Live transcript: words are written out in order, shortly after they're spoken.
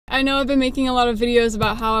I know I've been making a lot of videos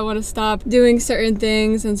about how I want to stop doing certain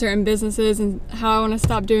things and certain businesses and how I want to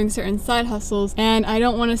stop doing certain side hustles, and I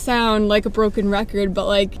don't want to sound like a broken record, but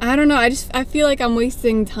like, I don't know, I feel like I'm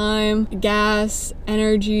wasting time, gas,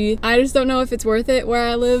 energy. I just don't know if it's worth it where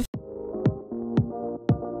I live.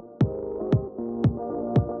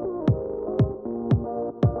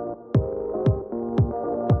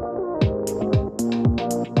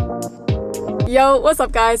 Yo, what's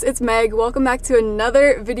up guys? It's Meg. Welcome back to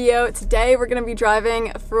another video. Today we're gonna be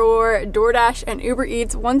driving for DoorDash and Uber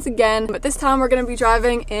Eats once again, but this time we're gonna be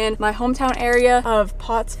driving in my hometown area of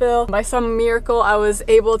Pottsville. By some miracle, I was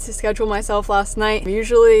able to schedule myself last night.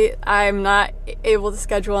 Usually I'm not able to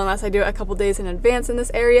schedule unless I do it a couple days in advance in this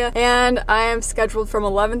area, and I am scheduled from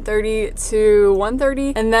 11:30 to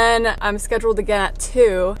 1:30, and then I'm scheduled again at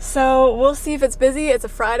 2. So we'll see if it's busy. It's a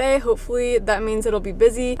Friday. Hopefully that means it'll be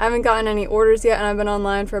busy. I haven't gotten any orders yet, and I've been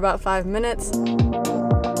online for about 5 minutes.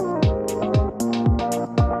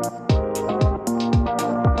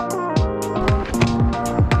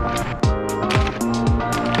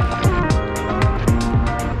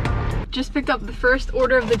 Just picked up the first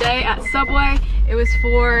order of the day at Subway. It was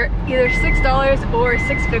for either $6 or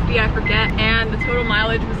 $6.50, I forget, and the total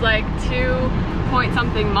mileage was like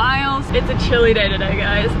 2-point-something miles. It's a chilly day today,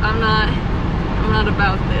 guys. I'm not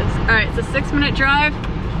about this. All right, it's a 6-minute drive.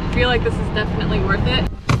 I feel like this is definitely worth it.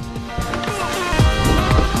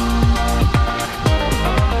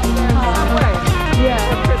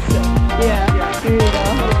 Yeah. Here you go.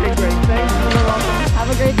 Okay, great. Thanks. You're welcome. Have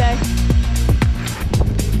a great day.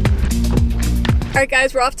 Alright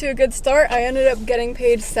guys, we're off to a good start. I ended up getting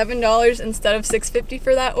paid $7 instead of $6.50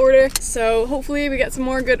 for that order. So hopefully we get some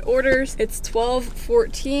more good orders. It's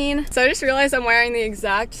 12:14. So I just realized I'm wearing the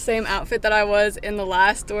exact same outfit that I was in the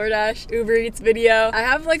last DoorDash Uber Eats video. I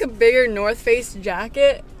have like a bigger North Face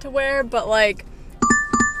jacket to wear, but like,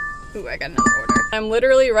 ooh, I got another order. I'm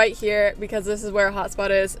literally right here because this is where a hotspot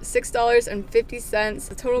is. $6.50.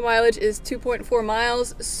 The total mileage is 2.4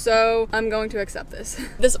 miles, so I'm going to accept this.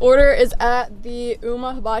 This order is at the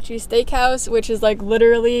Uma Hibachi Steakhouse, which is like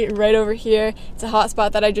literally right over here. It's a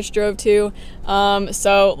hotspot that I just drove to,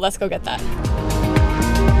 so let's go get that.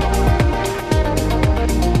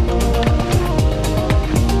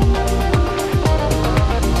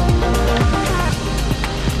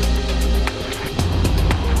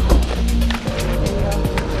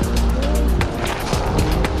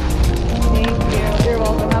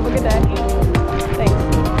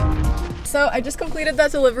 So I just completed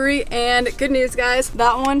that delivery, and good news guys,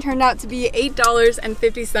 that one turned out to be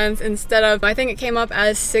 $8.50 instead of, I think it came up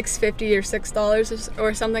as $6.50 or $6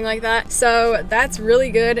 or something like that. So that's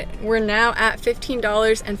really good. We're now at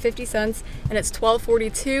 $15.50 and it's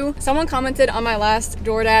 12:42. Someone commented on my last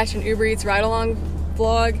DoorDash and Uber Eats ride-along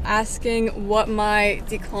vlog asking what my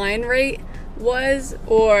decline rate was,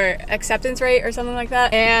 or acceptance rate or something like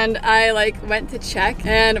that, and I like went to check,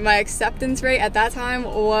 and my acceptance rate at that time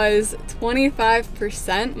was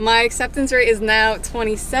 25%. My acceptance rate is now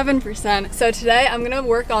 27%. So today I'm gonna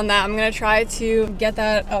work on that. I'm gonna try to get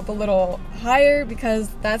that up a little higher because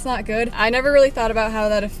that's not good. I never really thought about how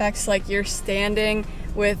that affects like your standing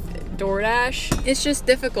with DoorDash. It's just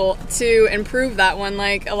difficult to improve that one.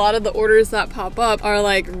 Like a lot of the orders that pop up are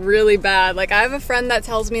like really bad. Like I have a friend that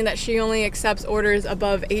tells me that she only accepts orders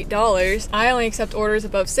above $8. I only accept orders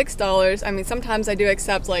above $6. I mean, sometimes I do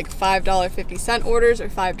accept like $5.50 orders or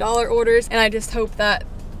 $5 orders, and I just hope that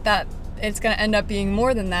it's gonna end up being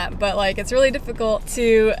more than that. But like, it's really difficult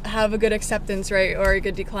to have a good acceptance rate or a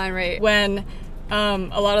good decline rate when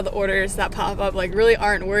a lot of the orders that pop up like really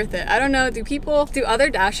aren't worth it. I don't know, do other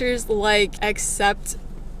Dashers like accept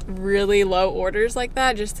really low orders like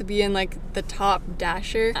that just to be in like the top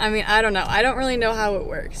Dasher? I mean, I don't know. I don't really know how it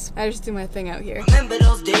works. I just do my thing out here. Remember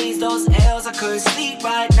those days, those L's, I couldn't sleep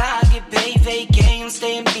right now. I get paid, vacay,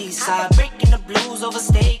 staying B-side, breaking the blues over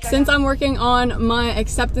steak. Since I'm working on my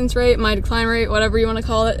acceptance rate, my decline rate, whatever you want to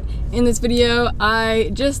call it, in this video,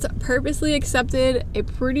 I just purposely accepted a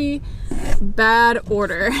pretty bad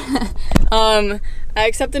order. I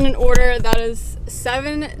accepted an order that is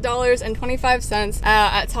 $7.25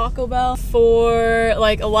 at Taco Bell for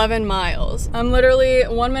like 11 miles. I'm literally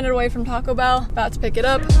 1 minute away from Taco Bell, about to pick it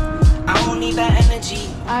up. I don't need that energy.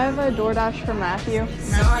 I have a DoorDash for Matthew.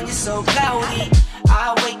 Sun, you're so cloudy.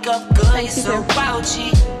 I wake up good, you're so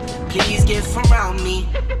grouchy. Please get from around me.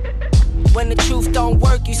 When the truth don't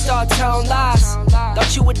work, you start telling lies.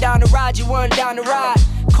 Thought you were down to ride, you weren't down to ride.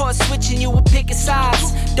 Caught switching, you were picking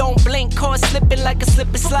sides. Don't blink, caught slipping like a slip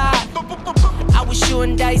and slide. I was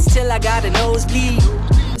shooting dice till I got a nosebleed.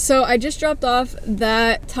 So I just dropped off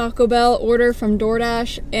that Taco Bell order from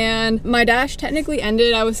DoorDash, and my dash technically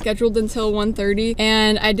ended. I was scheduled until 1:30,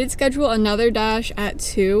 and I did schedule another dash at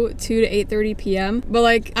 2 to 8:30 p.m. But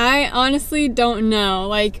like, I honestly don't know.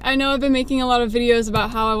 Like, I know I've been making a lot of videos about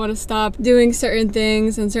how I want to stop doing certain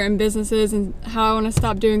things and certain businesses and how I want to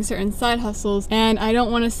stop doing certain side hustles, and I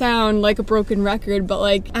don't want to sound like a broken record, but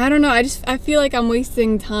like, I don't know, I feel like I'm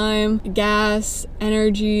wasting time, gas,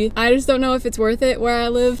 energy. I just don't know if it's worth it where I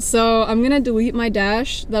live. So I'm gonna delete my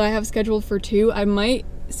dash that I have scheduled for 2. I might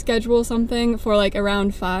schedule something for like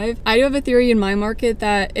around 5. I do have a theory in my market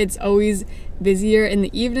that it's always busier in the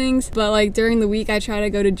evenings, but like during the week I try to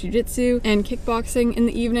go to jiu-jitsu and kickboxing in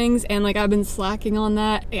the evenings, and like I've been slacking on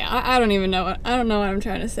that. Yeah, I don't even know I don't know what I'm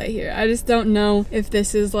trying to say here. I just don't know if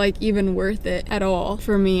this is like even worth it at all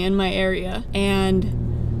for me in my area,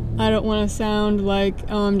 and I don't want to sound like,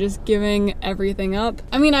 oh, I'm just giving everything up.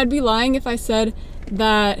 I mean, I'd be lying if I said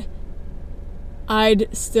that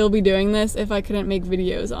I'd still be doing this if I couldn't make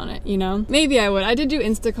videos on it, you know? Maybe I would. I did do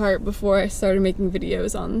Instacart before I started making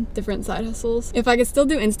videos on different side hustles. If I could still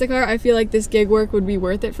do Instacart, I feel like this gig work would be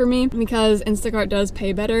worth it for me because Instacart does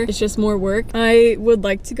pay better. It's just more work. I would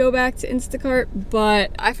like to go back to Instacart,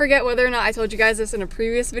 but I forget whether or not I told you guys this in a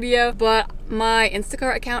previous video, but my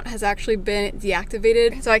Instacart account has actually been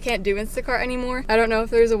deactivated, so I can't do Instacart anymore. I don't know if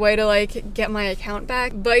there's a way to like get my account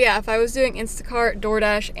back, but yeah, if I was doing Instacart,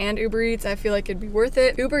 DoorDash, and Uber Eats, I feel like it'd be worth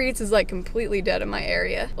it. Uber Eats is like completely dead in my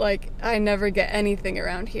area. Like, I never get anything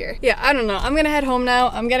around here. Yeah, I don't know. I'm gonna head home now.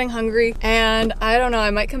 I'm getting hungry, and I don't know,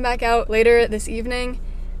 I might come back out later this evening,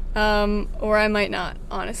 or I might not,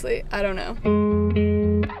 honestly. I don't know.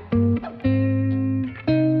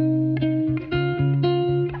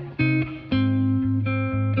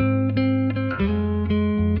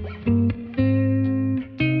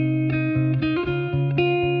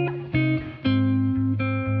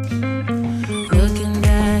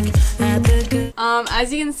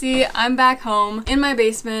 As you can see, I'm back home in my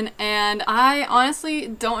basement, and I honestly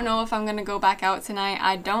don't know if I'm gonna go back out tonight.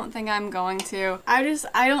 I don't think I'm going to. I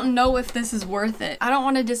don't know if this is worth it. I don't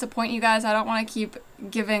want to disappoint you guys. I don't want to keep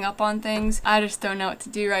giving up on things. I just don't know what to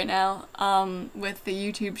do right now with the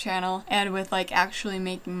YouTube channel and with like actually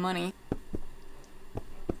making money.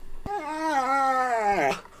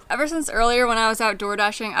 Ever since earlier when I was out door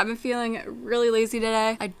dashing, I've been feeling really lazy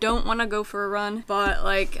today. I don't want to go for a run, but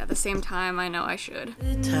like at the same time, I know I should.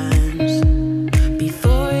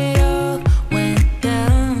 Before it all went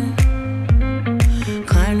down,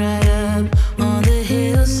 climbed right up on the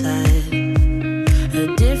hillside,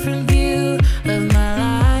 a different view of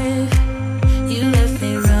my life. You left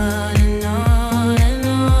me running on and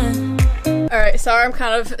on. Alright, sorry I'm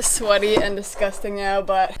kind of sweaty and disgusting now,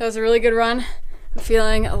 but that was a really good run. I'm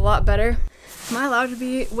feeling a lot better. Am I allowed to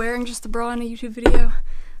be wearing just a bra in a YouTube video?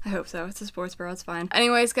 I hope so. It's a sports bra, it's fine.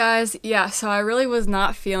 Anyways, guys, yeah, so I really was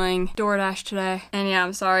not feeling DoorDash today. And yeah,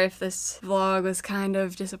 I'm sorry if this vlog was kind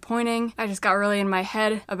of disappointing. I just got really in my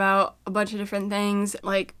head about a bunch of different things,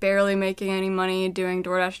 like barely making any money doing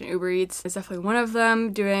DoorDash and Uber Eats is definitely one of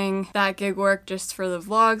them. Doing that gig work just for the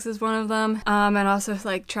vlogs is one of them. And also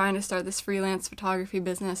like trying to start this freelance photography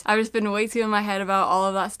business. I've just been way too in my head about all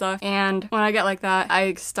of that stuff. And when I get like that,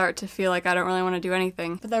 I start to feel like I don't really want to do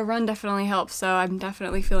anything. But the run definitely helps, so I'm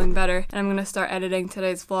definitely feeling better, and I'm gonna start editing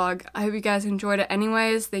today's vlog. I hope you guys enjoyed it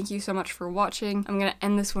anyways. Thank you so much for watching. I'm gonna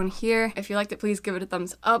end this one here. If you liked it, please give it a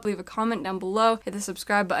thumbs up, leave a comment down below, hit the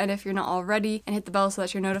subscribe button if you're not already, and hit the bell so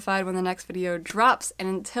that you're notified when the next video drops. And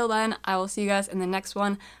until then, I will see you guys in the next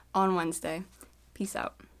one on Wednesday. Peace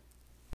out.